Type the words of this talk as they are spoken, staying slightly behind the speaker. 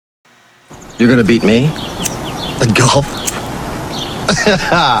You're gonna beat me? At golf?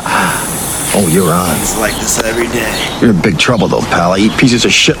 Oh, you're on. It's like this every day. You're in big trouble, though, pal. I eat pieces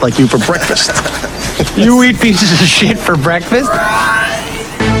of shit like you for breakfast. You eat pieces of shit for breakfast?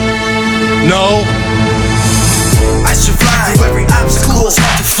 No. I survive through every obstacle, it's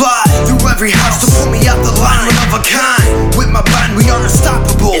hard to fly through every house to pull me out the line. One of a kind, with my mind we are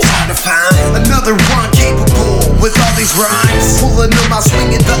unstoppable. It's hard to find another one capable with all these rhymes. Pulling them out,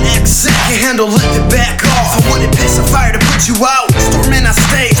 swinging the exit. Can't handle it, then back off. I wouldn't piss a fire to put you out. Storming, I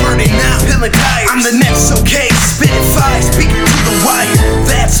stay burning out, peeling tires. I'm the next showcase, spitting fire, speaking to the wire.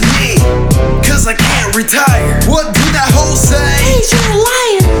 That's me, cause I can't retire. What did that hoe say? Hey, you're a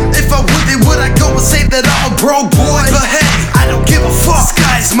liar. If I would, then would I go and say that I'm a broke boy? But hey, I don't give a fuck.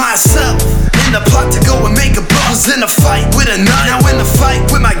 Disguise myself in the plot to go and make a buzz. In a fight with a nut, now in a fight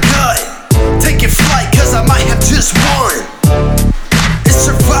with my gut. Taking flight, cause I might have just won. It's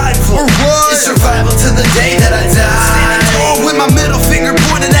survival, or what? It's survival to the day that I die. Standing tall with my middle finger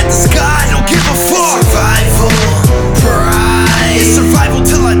pointed at the sky. I don't give a fuck. Survival, pride. It's survival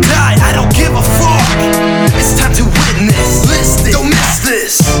till I die. I don't give a fuck. It's time to witness. Listen, don't miss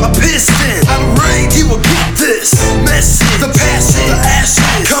this. A piston, I'm ready, you will get this message. The passion, the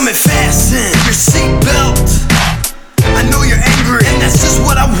ashes, coming fasten your seatbelt. I know you're angry, and that's just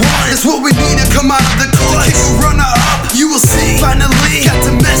what I want. It's what we need to come out of the clutch. To kick a runner up, you will see. Finally, got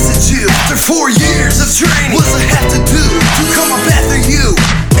to message you. After 4 years of training, what's I have to do to come up after you?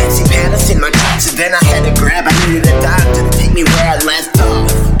 Fancy palace in my dreams, and then I had to grab. I needed a doctor to take me where I left off.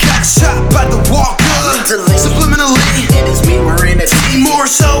 Got shot by the walker. Mentally, subliminally, it is me wearing a T more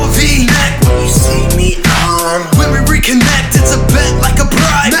so V-neck. When you see me on, when we reconnect, it's a bet like a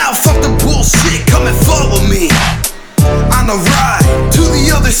bride. Now fuck the bullshit, come and follow me on the ride to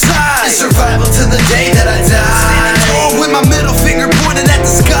the other side. It's survival to the day that I die. Standing tall with my middle finger pointed at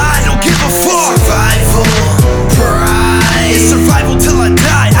the sky. I don't give a fuck. Survival, pride. It's survival till I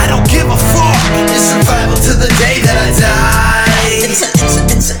die. I don't give a fuck. It's survival to the day that I die. It's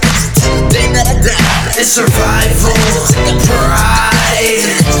the day that I die. It's survival.